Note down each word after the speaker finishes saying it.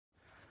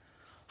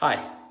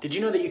Hi, did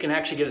you know that you can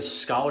actually get a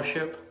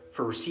scholarship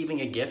for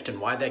receiving a gift and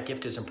why that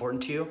gift is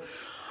important to you?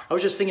 I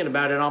was just thinking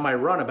about it on my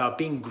run about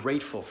being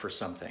grateful for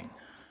something,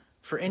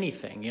 for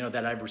anything,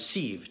 that I've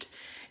received.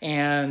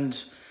 And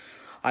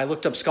I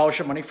looked up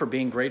scholarship money for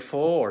being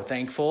grateful or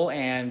thankful,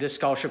 and this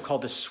scholarship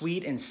called the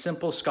Sweet and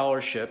Simple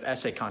Scholarship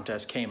Essay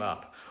Contest came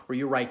up, where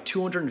you write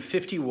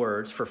 250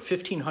 words for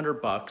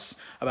 $1,500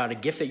 about a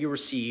gift that you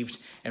received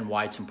and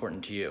why it's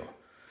important to you.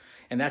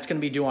 And that's going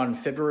to be due on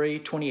February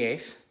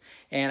 28th.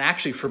 And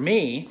actually, for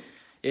me,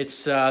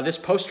 it's this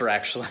poster,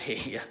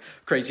 actually,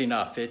 crazy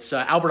enough. It's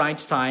Albert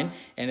Einstein,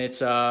 and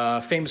it's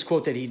a famous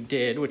quote that he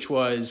did, which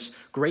was,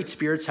 "Great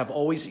spirits have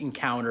always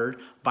encountered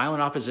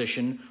violent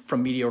opposition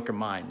from mediocre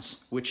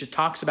minds," which it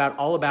talks about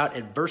all about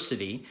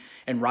adversity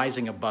and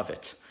rising above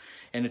it.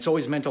 And it's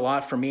always meant a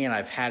lot for me, and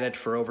I've had it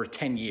for over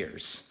 10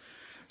 years.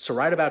 So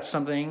write about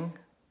something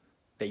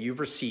that you've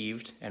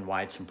received and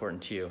why it's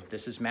important to you.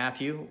 This is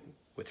Matthew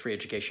with Free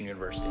Education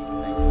University.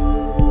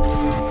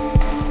 Thanks.